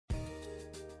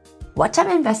What type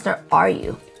of investor are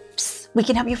you? We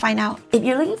can help you find out. If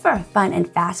you're looking for a fun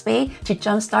and fast way to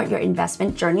jumpstart your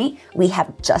investment journey, we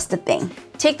have just the thing.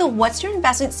 Take the What's Your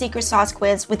Investment Secret Sauce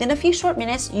quiz. Within a few short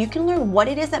minutes, you can learn what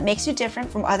it is that makes you different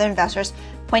from other investors,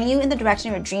 pointing you in the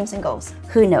direction of your dreams and goals.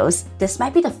 Who knows? This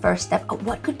might be the first step of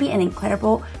what could be an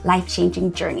incredible,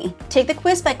 life-changing journey. Take the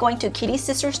quiz by going to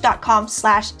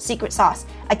kittysisters.com/secret sauce.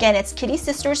 Again, it's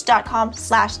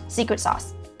kittysisters.com/secret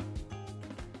sauce.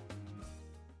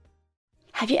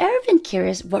 Have you ever been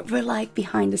curious what we're like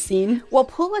behind the scene? Well,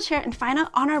 pull up a chair and find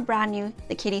out on our brand new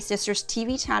The Kitty Sisters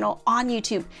TV channel on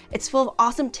YouTube. It's full of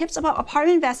awesome tips about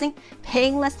apartment investing,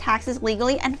 paying less taxes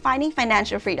legally, and finding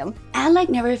financial freedom. And like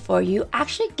never before, you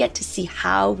actually get to see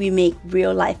how we make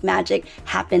real life magic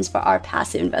happens for our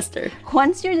passive investor.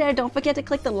 Once you're there, don't forget to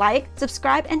click the like,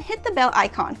 subscribe, and hit the bell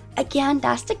icon. Again,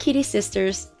 that's The Kitty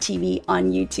Sisters TV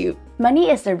on YouTube.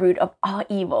 Money is the root of all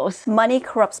evils. Money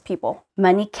corrupts people.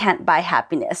 Money can't buy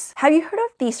happiness. Have you heard of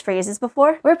these phrases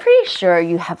before? We're pretty sure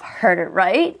you have heard it,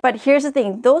 right? But here's the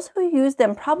thing, those who use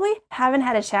them probably haven't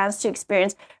had a chance to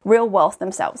experience real wealth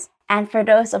themselves. And for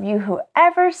those of you who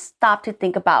ever stop to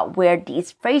think about where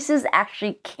these phrases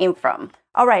actually came from.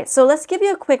 All right, so let's give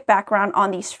you a quick background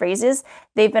on these phrases.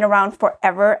 They've been around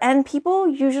forever, and people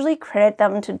usually credit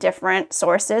them to different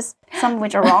sources, some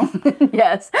which are wrong.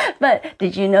 Yes, but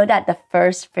did you know that the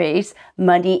first phrase,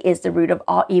 money is the root of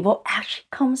all evil, actually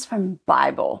comes from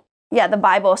Bible? Yeah, the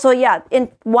Bible. So yeah,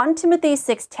 in 1 Timothy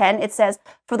 6:10, it says,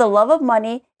 "For the love of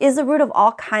money is the root of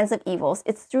all kinds of evils.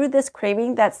 It's through this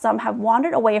craving that some have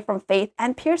wandered away from faith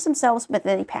and pierced themselves with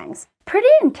many pangs." Pretty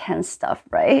intense stuff,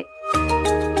 right?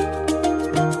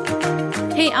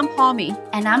 Hey, I'm Palmy.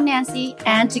 And I'm Nancy.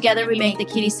 And together we make the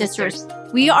Kitty Sisters.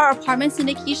 We are apartment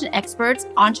syndication experts,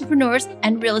 entrepreneurs,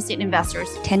 and real estate investors.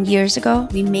 10 years ago,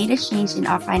 we made a change in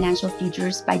our financial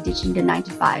futures by ditching the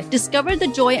 9-to-5. Discovered the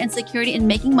joy and security in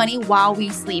making money while we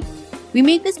sleep. We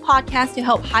made this podcast to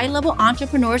help high-level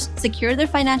entrepreneurs secure their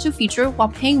financial future while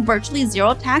paying virtually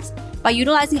zero tax by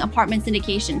utilizing apartment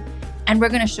syndication. And we're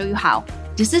going to show you how.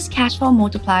 This is Cashflow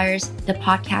Multipliers, the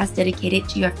podcast dedicated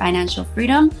to your financial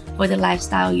freedom for the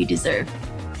lifestyle you deserve.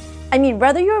 I mean,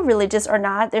 whether you're religious or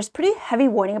not, there's pretty heavy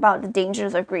warning about the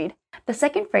dangers of greed. The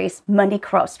second phrase, money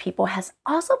corrupts people, has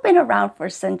also been around for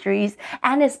centuries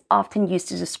and is often used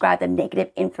to describe the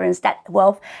negative influence that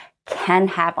wealth can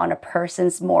have on a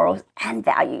person's morals and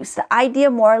values. The idea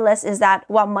more or less is that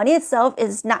while money itself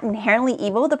is not inherently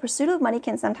evil, the pursuit of money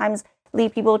can sometimes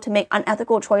lead people to make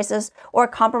unethical choices or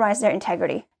compromise their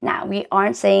integrity. Now, we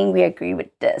aren't saying we agree with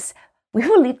this. We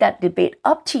will leave that debate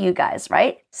up to you guys,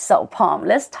 right? So, Palm,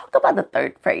 let's talk about the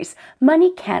third phrase.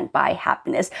 Money can't buy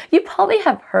happiness. You probably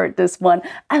have heard this one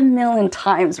a million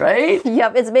times, right?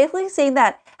 Yep, it's basically saying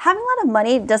that having a lot of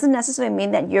money doesn't necessarily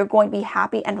mean that you're going to be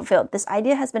happy and fulfilled. This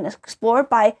idea has been explored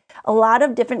by a lot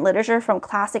of different literature, from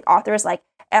classic authors like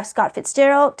F. Scott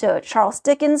Fitzgerald to Charles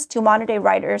Dickens to modern-day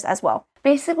writers as well.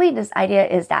 Basically, this idea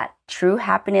is that true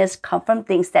happiness comes from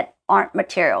things that aren't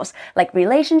materials, like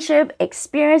relationship,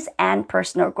 experience, and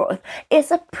personal growth. It's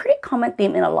a pretty common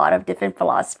theme in a lot of different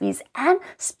philosophies and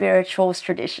spiritual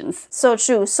traditions. So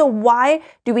true. So why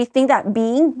do we think that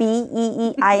being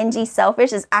B-E-E-I-N-G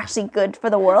selfish is actually good for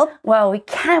the world? Well, we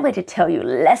can't wait to tell you.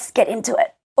 Let's get into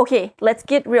it. Okay, let's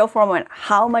get real for a moment.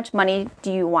 How much money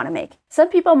do you want to make? Some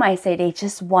people might say they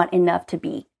just want enough to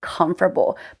be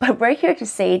comfortable, but we're here to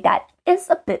say that it's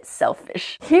a bit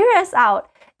selfish. Hear us out.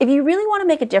 If you really want to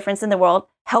make a difference in the world,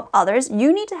 help others,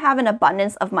 you need to have an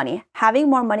abundance of money. Having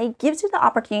more money gives you the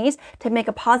opportunities to make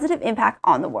a positive impact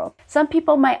on the world. Some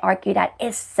people might argue that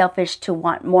it's selfish to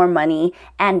want more money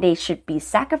and they should be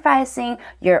sacrificing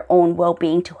your own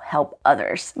well-being to help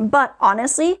others. But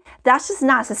honestly, that's just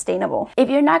not sustainable. If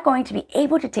you're not going to be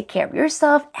able to take care of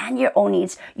yourself and your own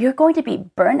needs, you're going to be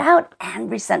burned out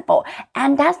and resentful.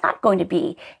 And that's not going to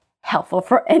be helpful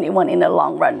for anyone in the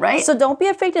long run, right? So don't be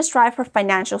afraid to strive for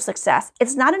financial success.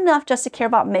 It's not enough just to care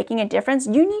about making a difference.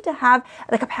 You need to have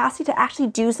the capacity to actually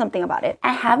do something about it.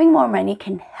 And having more money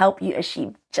can help you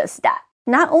achieve just that.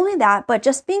 Not only that, but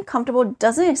just being comfortable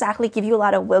doesn't exactly give you a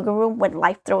lot of wiggle room when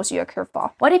life throws you a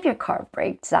curveball. What if your car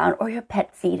breaks down, or your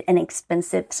pet needs an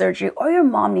expensive surgery, or your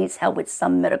mom needs help with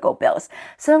some medical bills?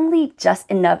 Suddenly, just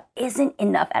enough isn't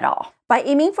enough at all. By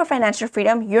aiming for financial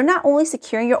freedom, you're not only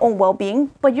securing your own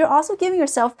well-being, but you're also giving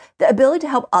yourself the ability to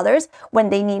help others when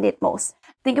they need it most.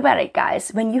 Think about it,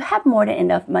 guys. When you have more than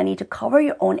enough money to cover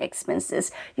your own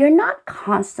expenses, you're not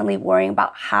constantly worrying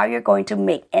about how you're going to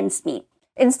make ends meet.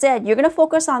 Instead, you're going to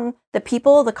focus on the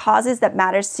people, the causes that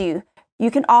matters to you. You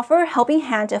can offer a helping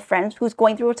hand to a friend who's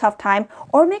going through a tough time,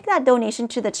 or make that donation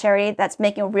to the charity that's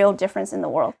making a real difference in the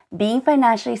world. Being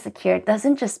financially secure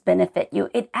doesn't just benefit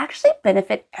you, it actually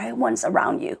benefits everyone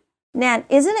around you. Nan,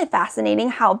 isn't it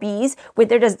fascinating how bees, with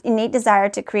their innate desire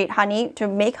to create honey, to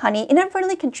make honey,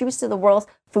 inadvertently contributes to the world's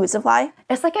food supply?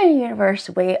 It's like a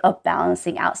universal way of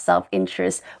balancing out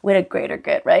self-interest with a greater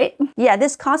good, right? Yeah,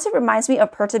 this concept reminds me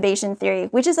of perturbation theory,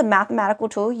 which is a mathematical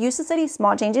tool used to study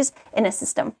small changes in a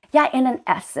system. Yeah, in an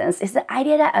essence, it's the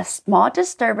idea that a small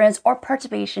disturbance or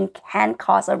perturbation can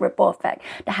cause a ripple effect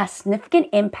that has significant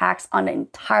impacts on the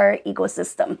entire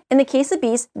ecosystem. In the case of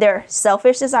bees, their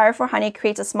selfish desire for honey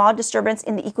creates a small disturbance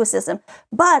in the ecosystem,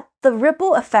 but the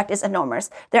ripple effect is enormous.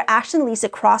 Their action leads to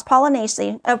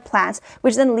cross-pollination of plants,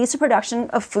 which then leads to production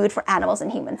of food for animals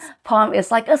and humans. Palm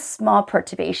is like a small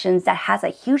perturbation that has a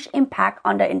huge impact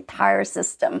on the entire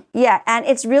system. Yeah, and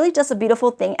it's really just a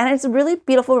beautiful thing, and it's a really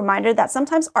beautiful reminder that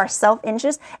sometimes our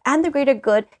self-interest and the greater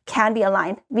good can be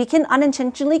aligned. We can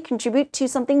unintentionally contribute to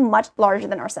something much larger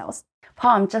than ourselves.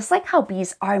 Palm, just like how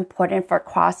bees are important for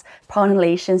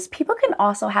cross-pollinations, people can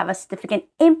also have a significant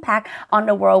impact on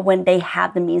the world when they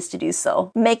have the means to do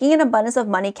so. Making an abundance of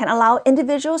money can allow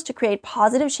individuals to create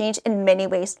positive change in many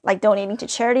ways, like donating to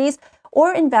charities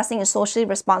or investing in socially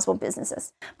responsible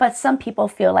businesses. But some people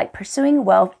feel like pursuing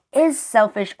wealth is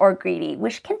selfish or greedy,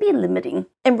 which can be limiting.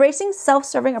 Embracing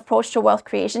self-serving approach to wealth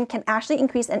creation can actually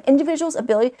increase an individual's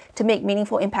ability to make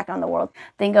meaningful impact on the world.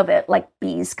 Think of it like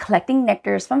bees collecting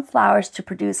nectars from flowers to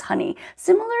produce honey.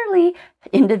 Similarly,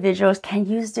 individuals can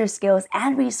use their skills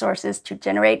and resources to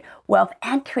generate wealth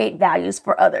and create values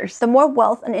for others. The more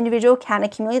wealth an individual can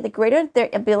accumulate, the greater their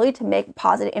ability to make a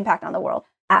positive impact on the world.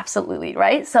 Absolutely,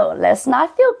 right? So let's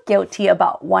not feel guilty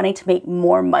about wanting to make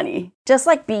more money. Just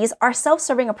like bees, our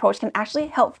self-serving approach can actually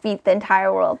help feed the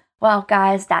entire world. Well,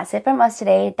 guys, that's it from us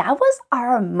today. That was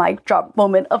our mic drop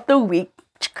moment of the week,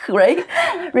 right?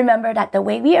 Remember that the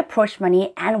way we approach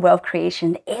money and wealth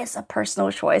creation is a personal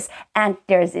choice, and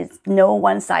there's no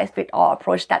one-size-fits-all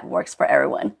approach that works for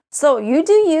everyone. So you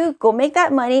do you, go make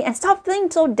that money, and stop feeling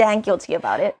so dang guilty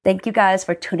about it. Thank you guys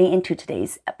for tuning into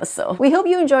today's episode. We hope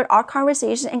you enjoyed our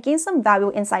conversation and gained some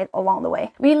valuable insight along the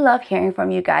way. We love hearing from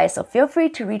you guys, so feel free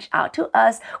to reach out to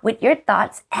us with your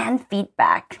thoughts and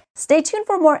feedback. Stay tuned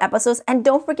for more episodes, and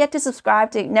don't forget to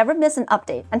subscribe to never miss an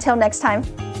update. Until next time.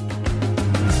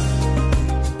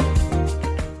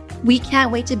 We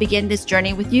can't wait to begin this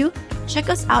journey with you. Check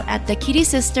us out at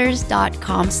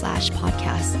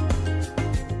thekittysisters.com/podcast.